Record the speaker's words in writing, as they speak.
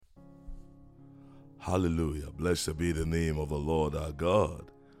Hallelujah. Blessed be the name of the Lord our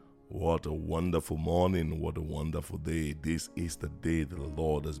God. What a wonderful morning. What a wonderful day. This is the day that the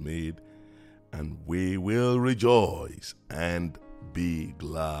Lord has made, and we will rejoice and be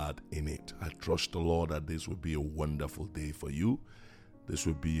glad in it. I trust the Lord that this will be a wonderful day for you. This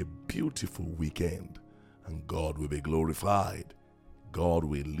will be a beautiful weekend, and God will be glorified. God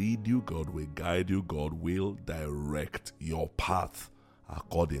will lead you. God will guide you. God will direct your path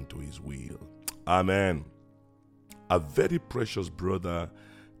according to His will. Amen. A very precious brother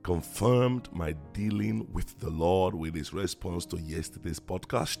confirmed my dealing with the Lord with his response to yesterday's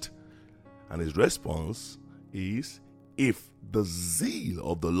podcast. And his response is, if the zeal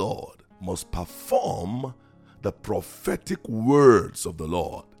of the Lord must perform the prophetic words of the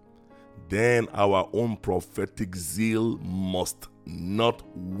Lord, then our own prophetic zeal must not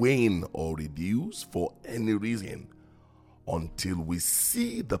wane or reduce for any reason until we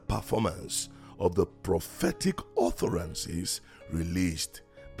see the performance of the prophetic utterances released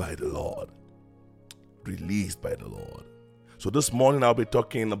by the Lord. So this morning I'll be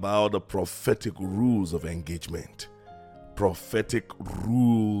talking about the prophetic rules of engagement. Prophetic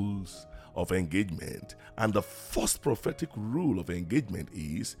rules of engagement. And the first prophetic rule of engagement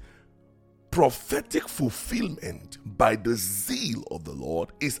is prophetic fulfillment by the zeal of the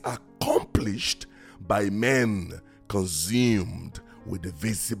Lord is accomplished by men consumed with the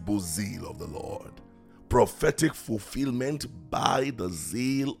visible zeal of the Lord. Prophetic fulfillment by the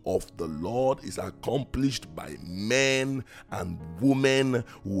zeal of the Lord is accomplished by men and women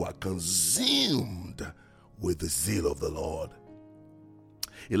who are consumed with the zeal of the Lord.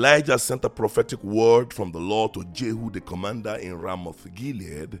 Elijah sent a prophetic word from the Lord to Jehu the commander in Ramoth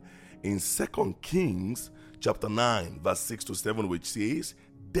Gilead in 2 Kings chapter 9 verse 6 to 7, which says,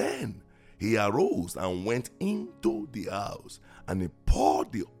 "Then he arose and went into the house, and he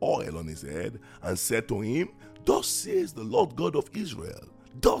poured the oil on his head and said to him, Thus says the Lord God of Israel,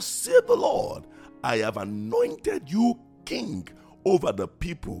 thus saith the Lord, I have anointed you king over the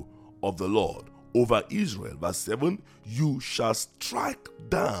people of the Lord, over Israel." Verse 7, "You shall strike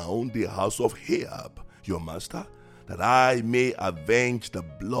down the house of Ahab, your master, that I may avenge the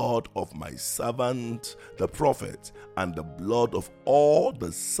blood of my servant, the prophets, and the blood of all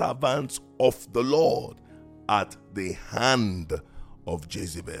the servants of the Lord at the hand of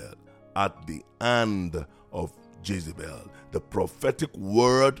Jezebel." At the hand of Jezebel. The prophetic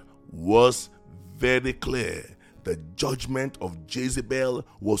word was very clear. The judgment of Jezebel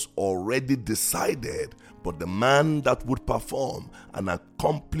was already decided, but the man that would perform and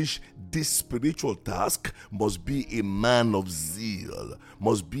accomplish this spiritual task must be a man of zeal,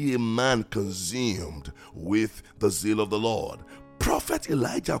 must be a man consumed with the zeal of the Lord. Prophet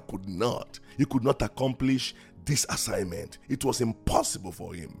Elijah could not accomplish this assignment. It was impossible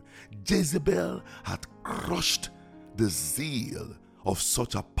for him. Jezebel had crushed the zeal of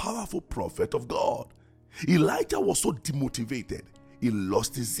such a powerful prophet of God. Elijah was so demotivated. He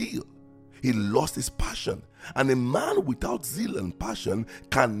lost his zeal. He lost his passion. And a man without zeal and passion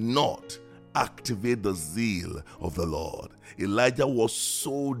cannot activate the zeal of the Lord. Elijah was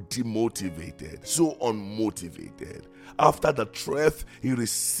so demotivated, so unmotivated. After the threat he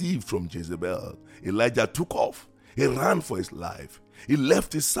received from Jezebel, Elijah took off. He ran for his life. He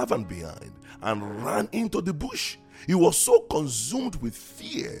left his servant behind and ran into the bush. He was so consumed with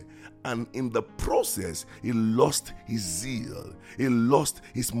fear, and in the process, he lost his zeal. He lost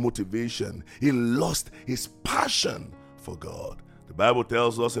his motivation. He lost his passion for God. The Bible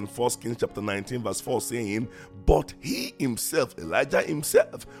tells us in 1 Kings chapter 19 verse 4 saying, "But he himself," Elijah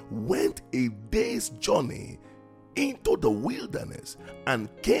himself, "went a day's journey into the wilderness and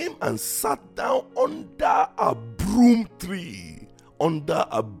came and sat down under a broom tree."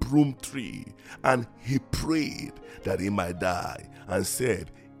 And he prayed that he might die and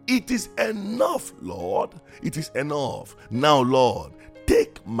said, "It is enough, Lord. It is enough. Now, Lord,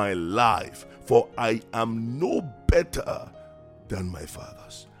 take my life, for I am no better than my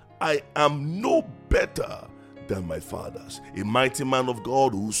fathers. I am no better than my fathers." A mighty man of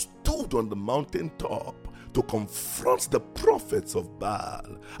God who stood on the mountaintop to confront the prophets of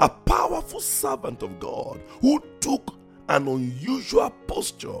Baal. A powerful servant of God who took an unusual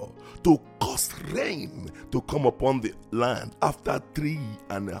posture to cause rain to come upon the land after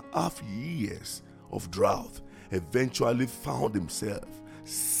 3.5 years of drought, eventually found himself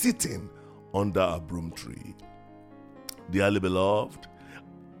sitting under a broom tree. Dearly beloved,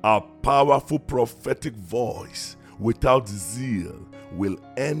 a powerful prophetic voice without zeal will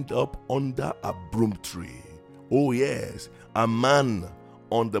end up under a broom tree. Oh yes, a man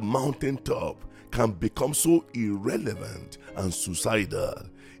on the mountaintop can become so irrelevant and suicidal.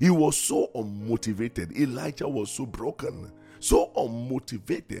 He was so unmotivated. Elijah was so broken, so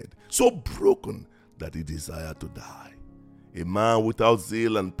unmotivated, so broken that he desired to die. A man without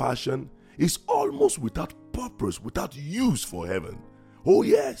zeal and passion is almost without purpose, without use for heaven. Oh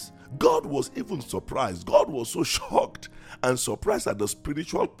yes, God was even surprised. God was so shocked and surprised at the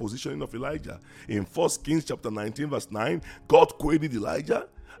spiritual positioning of Elijah. In 1 Kings chapter 19 verse 9, God queried Elijah.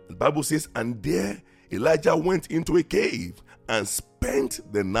 The Bible says, and there Elijah went into a cave and spent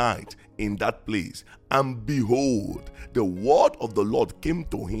the night in that place. And behold, the word of the Lord came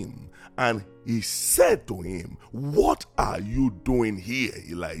to him, and he said to him, what are you doing here,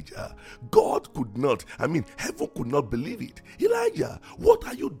 Elijah? Heaven could not believe it. Elijah, what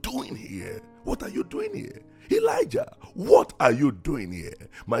are you doing here? What are you doing here? Elijah, what are you doing here?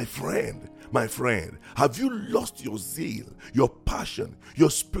 My friend, have you lost your zeal, your passion, your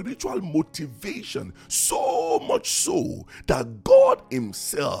spiritual motivation, so much so that God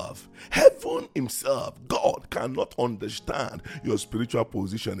himself, heaven himself, God cannot understand your spiritual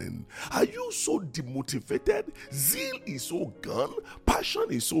positioning? Are you so demotivated? Zeal is so gone, passion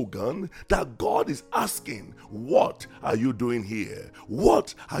is so gone, that God is asking, what are you doing here?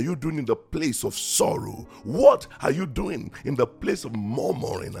 What are you doing in the place of sorrow? What are you doing in the place of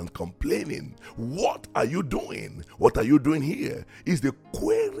murmuring and complaining? What are you doing? What are you doing here? Is the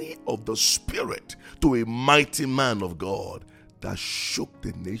query of the Spirit to a mighty man of God that shook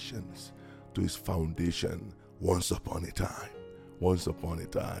the nations to his foundation once upon a time. Once upon a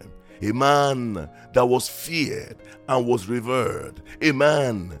time. A man that was feared and was revered. A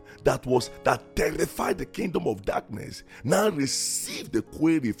man that terrified the kingdom of darkness. Now received the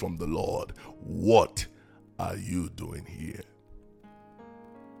query from the Lord. What are you doing here?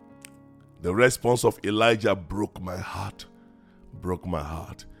 The response of Elijah broke my heart. Broke my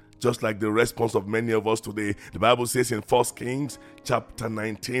heart. Just like the response of many of us today. The Bible says in 1 Kings chapter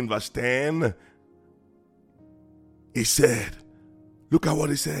 19 verse 10. He said, look at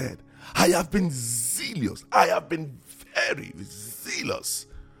what he said. I have been zealous. I have been very zealous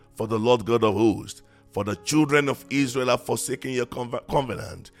for the Lord God of hosts. For the children of Israel have forsaken your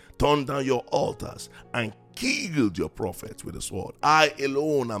covenant, torn down your altars, and killed your prophets with the sword. I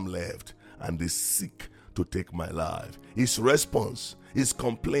alone am left, and they seek to take my life. His response, his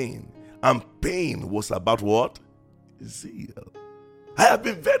complaint, and pain was about what? Zeal. I have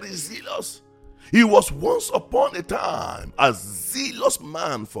been very zealous. He was once upon a time a zealous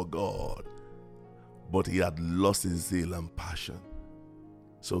man for God, but he had lost his zeal and passion.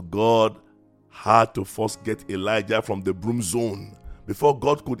 So God had to first get Elijah from the broom zone. Before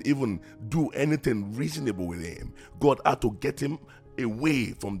God could even do anything reasonable with him, God had to get him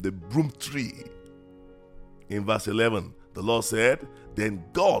away from the broom tree. In verse 11, the Lord said, then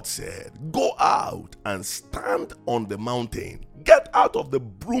God said, go out and stand on the mountain. Get out of the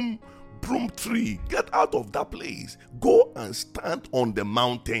broom tree. Get out of that place. Go and stand on the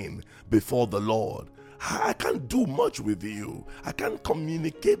mountain before the Lord. I can't do much with you. I can't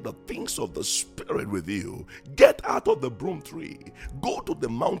communicate the things of the Spirit with you. Get out of the broom tree. Go to the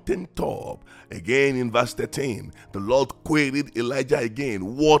mountain top. Again in verse 13, the Lord queried Elijah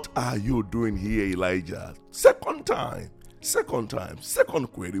again. What are you doing here, Elijah? Second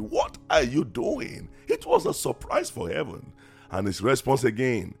query. What are you doing? It was a surprise for heaven. And his response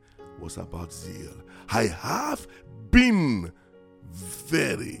again was about zeal. I have been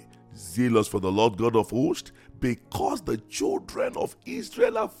very zealous for the Lord God of hosts, because the children of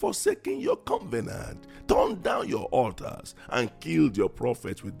Israel have forsaken your covenant, torn down your altars, and killed your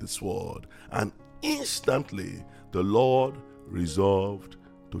prophets with the sword. And instantly the Lord resolved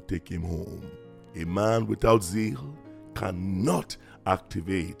to take him home. A man without zeal cannot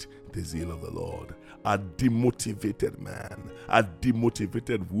activate the zeal of the Lord. A demotivated man, a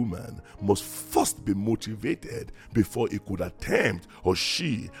demotivated woman must first be motivated before he could attempt, or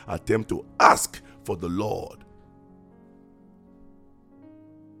she attempt, to ask for the Lord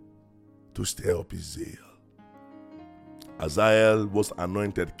to stir up his zeal. Hazael was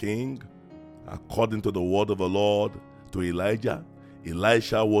anointed king according to the word of the Lord to Elijah.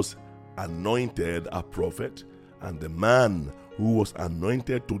 Elisha was anointed a prophet, and the man who was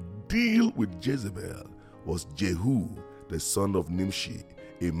anointed to deal with Jezebel was Jehu, the son of Nimshi,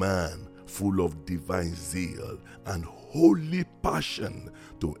 a man full of divine zeal and holy passion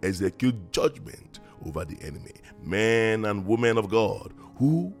to execute judgment over the enemy. Men and women of God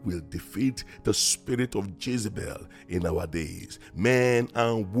who will defeat the spirit of Jezebel in our days. Men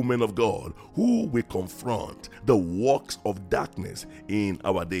and women of God who will confront the works of darkness in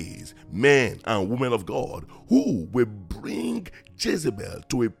our days. Men and women of God who will bring Jezebel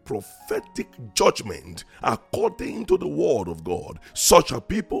to a prophetic judgment according to the word of God. Such a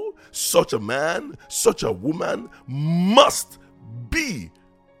people, such a man, such a woman must be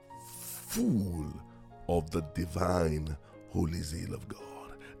full of the divine holy zeal of God.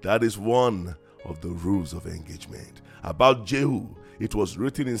 That is one of the rules of engagement. About Jehu, it was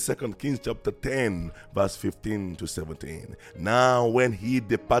written in 2 Kings chapter 10, verse 15 to 17. Now when he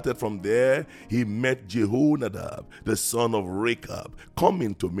departed from there, he met Jehonadab, the son of Rechab,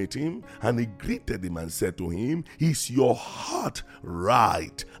 coming to meet him, and he greeted him and said to him, "Is your heart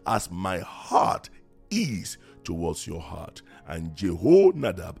right as my heart is towards your heart?" And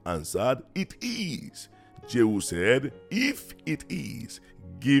Jehonadab answered, "It is." Jehu said, "If it is,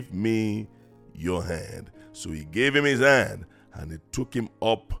 give me your hand." So he gave him his hand, and he took him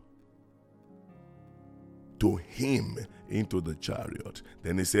up to him into the chariot.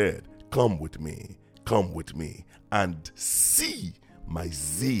 Then he said, come with me, and see my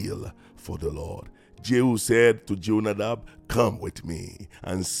zeal for the Lord." Jehu said to Jehonadab, "Come with me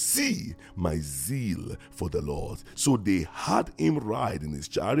and see my zeal for the Lord." So they had him ride in his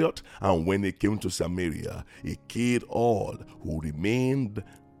chariot, and when he came to Samaria, he killed all who remained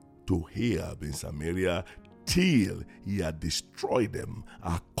to Ahab in Samaria, till he had destroyed them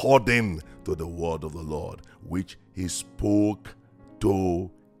according to the word of the Lord, which he spoke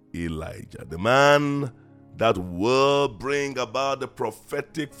to Elijah. The man that will bring about the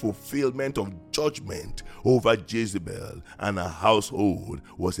prophetic fulfillment of judgment over Jezebel and her household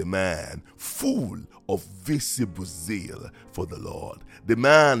was a man full of visible zeal for the Lord. The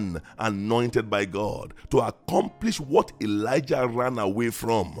man anointed by God to accomplish what Elijah ran away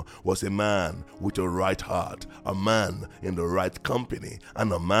from was a man with a right heart, a man in the right company,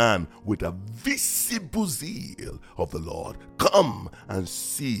 and a man with a visible zeal of the Lord. Come and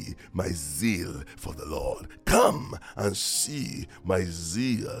see my zeal for the Lord. Come and see my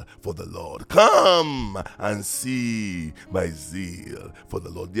zeal for the Lord. Come and see my zeal for the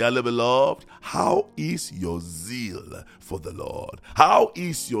Lord. Dearly beloved, how is your zeal for the Lord? How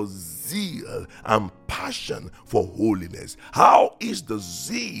is your zeal and passion for holiness? How is the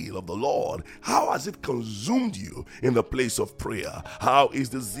zeal of the Lord? How has it consumed you in the place of prayer? How is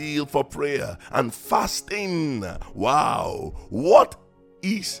the zeal for prayer and fasting? Wow! What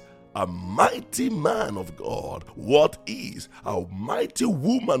is a mighty man of God? What is a mighty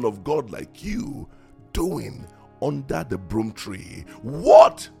woman of God like you doing under the broom tree?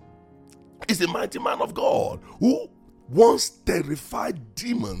 What is a mighty man of God who once terrified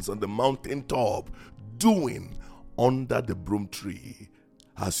demons on the mountaintop doing under the broom tree?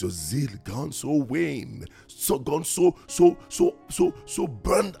 Has your zeal gone so wane, so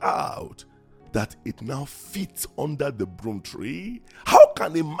burned out that it now fits under the broom tree? How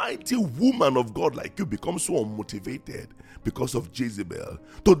can a mighty woman of God like you become so unmotivated because of Jezebel,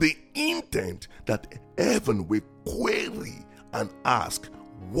 to the intent that heaven will query and ask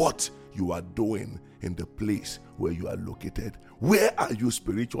what you are doing in the place where you are located? Where are you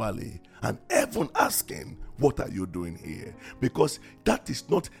spiritually? And heaven asking, what are you doing here? Because that is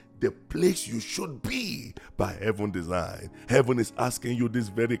not the place you should be by heaven design. Heaven is asking you this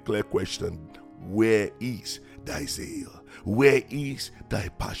very clear question: where is thy zeal? Where is thy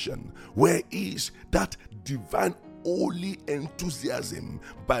passion? Where is that divine holy enthusiasm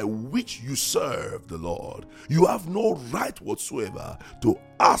by which you serve the Lord? You have no right whatsoever to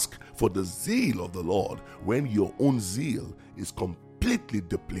ask for the zeal of the Lord when your own zeal is completely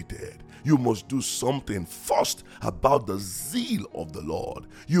depleted. You must do something first about the zeal of the Lord.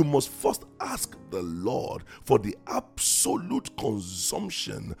 You must first ask the Lord for the absolute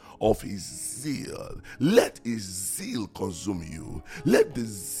consumption of his zeal. Let his zeal consume you. Let the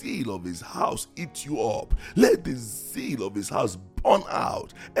zeal of his house eat you up. Let the zeal of his house burn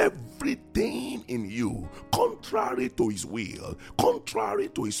out everything in you contrary to his will, contrary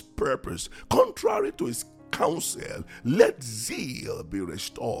to his purpose, contrary to his counsel. Let zeal be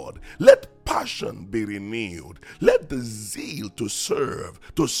restored. Let passion be renewed. Let the zeal to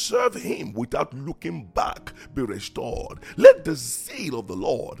serve him without looking back, be restored. Let the zeal of the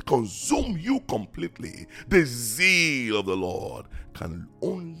Lord consume you completely. The zeal of the Lord can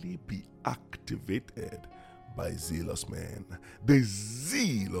only be activated by zealous men. The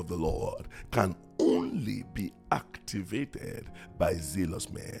zeal of the Lord can only be activated by zealous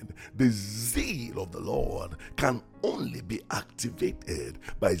men. The zeal of the Lord can only be activated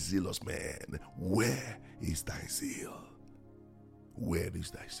by zealous men. Where is thy zeal? Where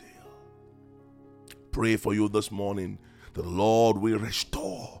is thy zeal? Pray for you this morning that the Lord will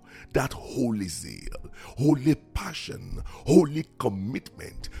restore that holy zeal, holy passion, holy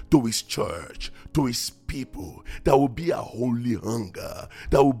commitment to his church, to his people. That will be a holy hunger.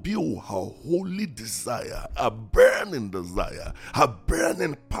 That will be a holy desire, a burning desire, a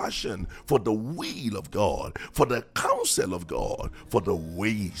burning passion for the will of God, for the counsel of God, for the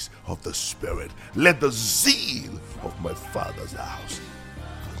ways of the Spirit. Let the zeal of my Father's house